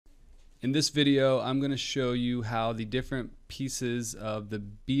In this video, I'm going to show you how the different pieces of the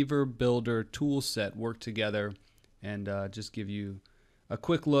Beaver Builder tool set work together, and just give you a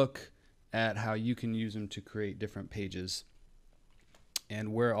quick look at how you can use them to create different pages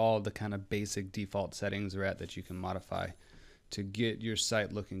and where all the kind of basic default settings are at that you can modify to get your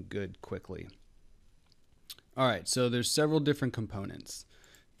site looking good quickly. Alright, so there's several different components.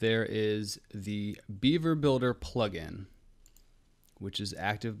 There is the Beaver Builder Plugin, which is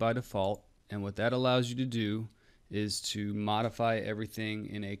active by default, and what that allows you to do is to modify everything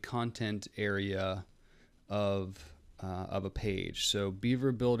in a content area of a page. So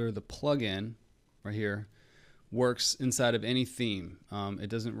Beaver Builder, the plugin right here, works inside of any theme.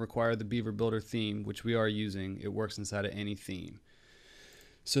 It doesn't require the Beaver Builder theme, which we are using. It works inside of any theme.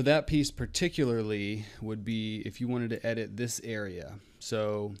 So that piece particularly would be if you wanted to edit this area.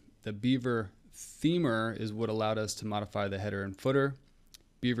 So the Beaver Themer is what allowed us to modify the header and footer.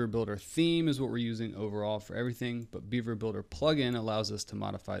 Beaver Builder Theme is what we're using overall for everything, but Beaver Builder Plugin allows us to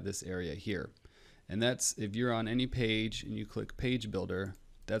modify this area here. And that's if you're on any page and you click Page Builder,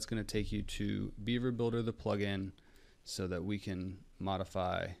 that's going to take you to Beaver Builder the plugin so that we can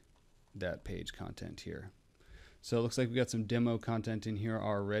modify that page content here. So it looks like we got some demo content in here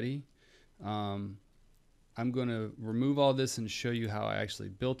already. I'm going to remove all this and show you how I actually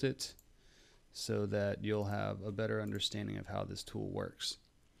built it so that you'll have a better understanding of how this tool works.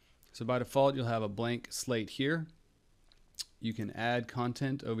 So by default, you'll have a blank slate here. You can add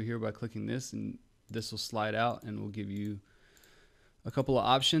content over here by clicking this, and this will slide out and will give you a couple of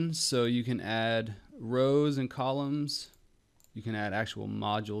options. So you can add rows and columns. You can add actual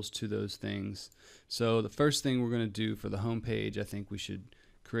modules to those things. So the first thing we're going to do for the home page, I think we should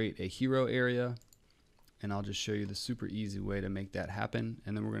create a hero area, and I'll just show you the super easy way to make that happen.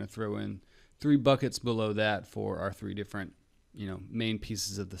 And then we're going to throw in 3 buckets below that for our 3 different, main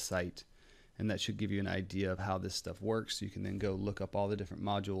pieces of the site, and that should give you an idea of how this stuff works. You can then go look up all the different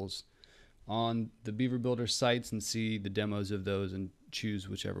modules on the Beaver Builder sites and see the demos of those and choose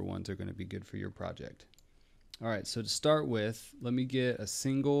whichever ones are going to be good for your project. Alright, so to start with, let me get a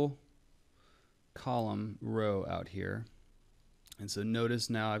single column row out here. And so notice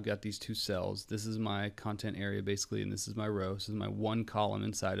now I've got these 2 cells. This is my content area basically, and this is my row. This is my 1 column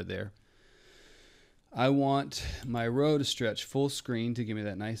inside of there. I want my row to stretch full screen to give me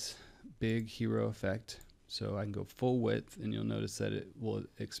that nice big hero effect. So I can go full width, and you'll notice that it will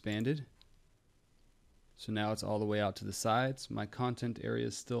expanded. So now it's all the way out to the sides. My content area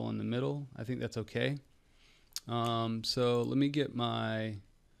is still in the middle. I think that's okay. So let me get my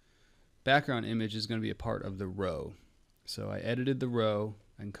background image is going to be a part of the row. So I edited the row.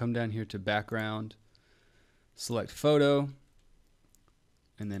 I can come down here to background, select photo,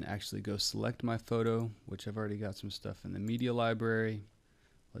 and then actually go select my photo, which I've already got some stuff in the media library.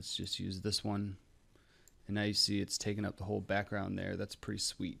 Let's just use this one. And now you see it's taken up the whole background there. That's pretty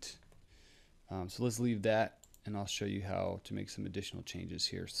sweet. So let's leave that, and I'll show you how to make some additional changes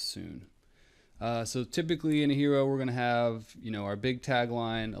here soon. So typically in a hero, we're going to have, our big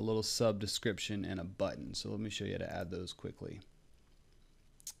tagline, a little sub description, and a button. So let me show you how to add those quickly.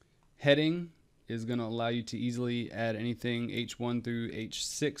 Heading is going to allow you to easily add anything H1 through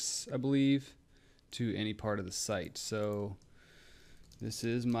H6, I believe, to any part of the site. So this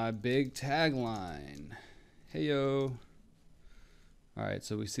is my big tagline. Heyo. Alright,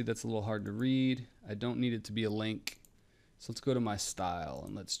 so we see that's a little hard to read. I don't need it to be a link. So let's go to my style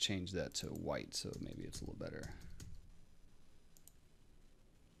and let's change that to white so maybe it's a little better.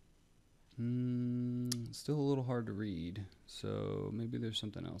 Still a little hard to read, so maybe there's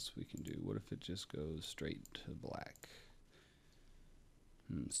something else we can do. What if it just goes straight to black?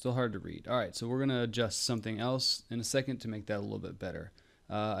 Still hard to read. Alright, so we're going to adjust something else in a second to make that a little bit better.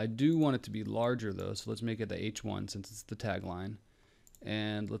 I do want it to be larger though, so let's make it the H1 since it's the tagline.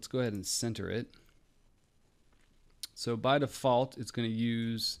 And let's go ahead and center it. So by default, it's going to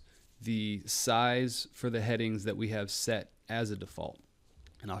use the size for the headings that we have set as a default.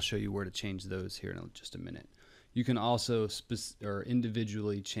 And I'll show you where to change those here in just a minute. You can also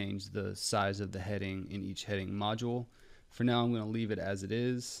individually change the size of the heading in each heading module. For now, I'm going to leave it as it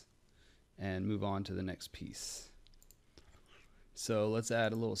is and move on to the next piece. So let's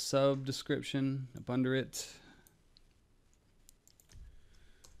add a little sub description up under it.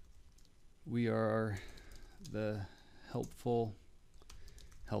 We are the helpful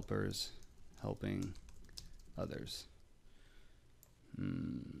helpers helping others.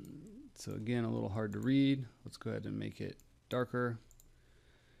 So again, a little hard to read. Let's go ahead and make it darker.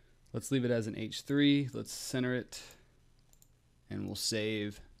 Let's leave it as an H3. Let's center it, and we'll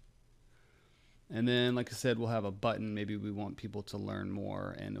save. And then, like I said, we'll have a button. Maybe we want people to learn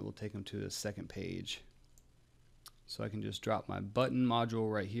more, and it will take them to the second page. So I can just drop my button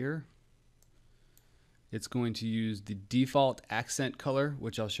module right here. It's going to use the default accent color,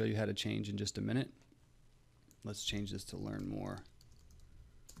 which I'll show you how to change in just a minute. Let's change this to learn more.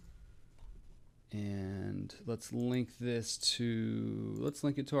 And let's link this to, let's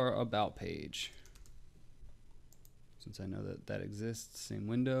link it to our about page. Since I know that that exists, same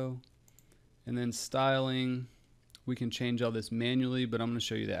window. And then styling, we can change all this manually, but I'm going to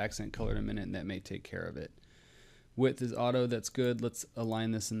show you the accent color in a minute, and that may take care of it. Width is auto, that's good. Let's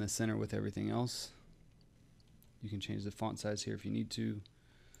align this in the center with everything else. You can change the font size here if you need to.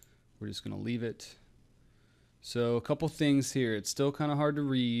 We're just going to leave it. So a couple things here. It's still kind of hard to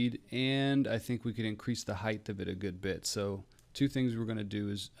read, and I think we could increase the height of it a good bit. So two things we're going to do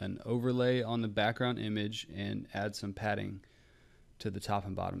is an overlay on the background image and add some padding to the top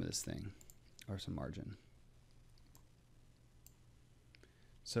and bottom of this thing, or some margin.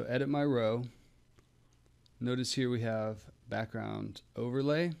 So edit my row. Notice here we have background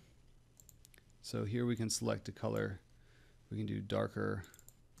overlay. So here we can select a color. We can do darker.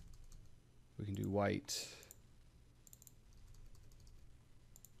 We can do white.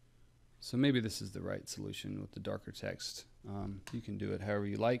 So maybe this is the right solution with the darker text. You can do it however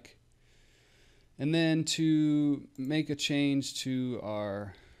you like. And then to make a change to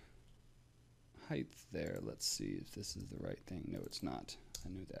our height there, let's see if this is the right thing. No, it's not. I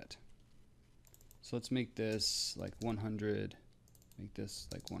knew that. So let's make this like 100, make this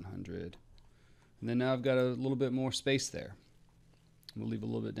like 100. And then now I've got a little bit more space there. We'll leave a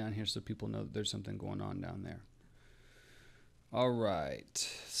little bit down here so people know that there's something going on down there. All right,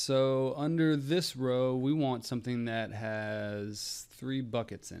 so under this row, we want something that has 3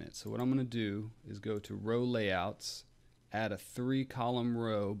 buckets in it. So what I'm gonna do is go to row layouts, add a 3-column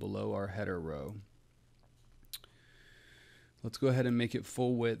row below our header row. Let's go ahead and make it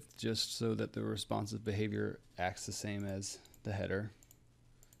full width just so that the responsive behavior acts the same as the header.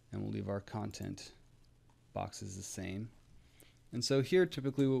 And we'll leave our content boxes the same. And so here,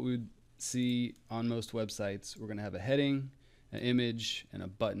 typically what we would see on most websites, we're gonna have a heading, an image, and a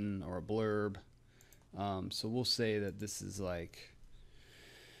button or a blurb. So we'll say that this is like,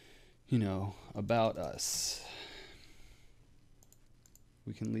 you know, about us.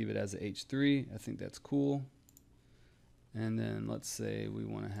 We can leave it as a H3. I think that's cool. And then let's say we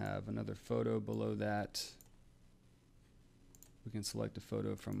want to have another photo below that. We can select a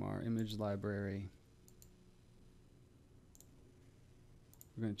photo from our image library.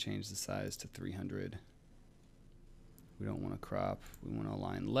 We're going to change the size to 300. We don't want to crop. We want to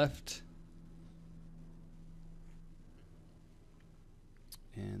align left.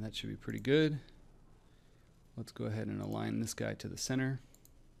 And that should be pretty good. Let's go ahead and align this guy to the center.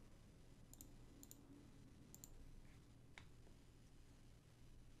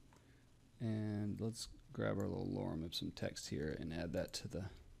 And let's grab our little lorem ipsum text here and add that to the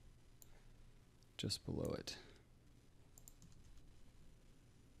just below it.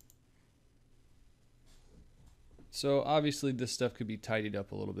 So obviously this stuff could be tidied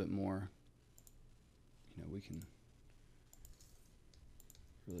up a little bit more. You know, we can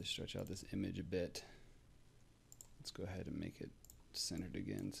really stretch out this image a bit. Let's go ahead and make it centered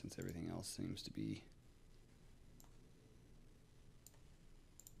again since everything else seems to be.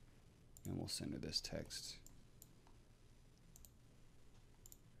 And we'll center this text.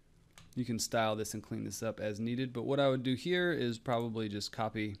 You can style this and clean this up as needed, but what I would do here is probably just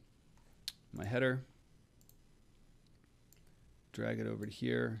copy my header, drag it over to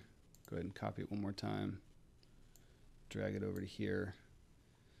here, go ahead and copy it one more time, drag it over to here.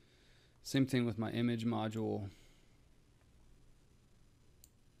 Same thing with my image module.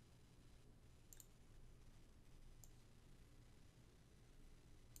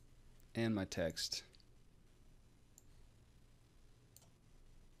 And my text.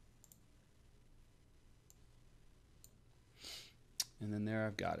 And then there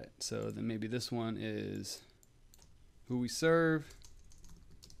I've got it. So then maybe this one is who we serve.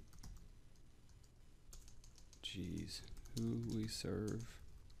 Geez, who we serve.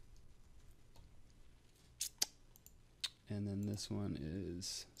 And then this one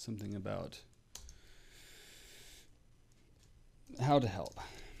is something about how to help.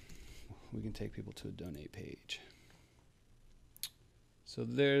 We can take people to a donate page. So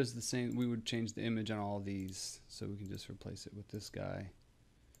there's the same, we would change the image on all of these, so we can just replace it with this guy.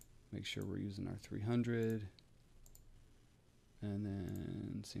 Make sure we're using our 300. And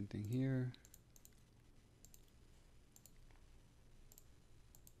then same thing here.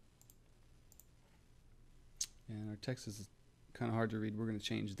 And our text is kind of hard to read. We're going to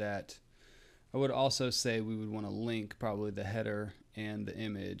change that. I would also say we would want to link probably the header and the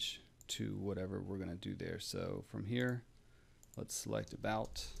image to whatever we're going to do there. So from here, let's select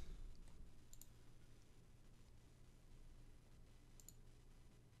about.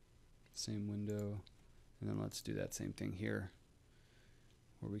 Same window. And then let's do that same thing here,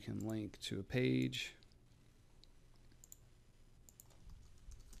 where we can link to a page,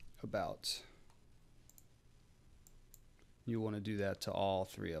 about. You want to do that to all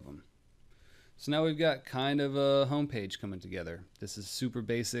three of them. So now we've got kind of a home page coming together. This is super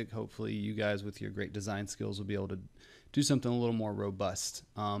basic. Hopefully you guys with your great design skills will be able to do something a little more robust.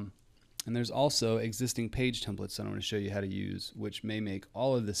 And there's also existing page templates that I'm going to show you how to use, which may make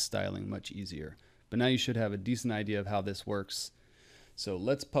all of this styling much easier. But now you should have a decent idea of how this works. So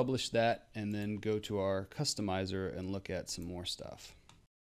let's publish that and then go to our customizer and look at some more stuff.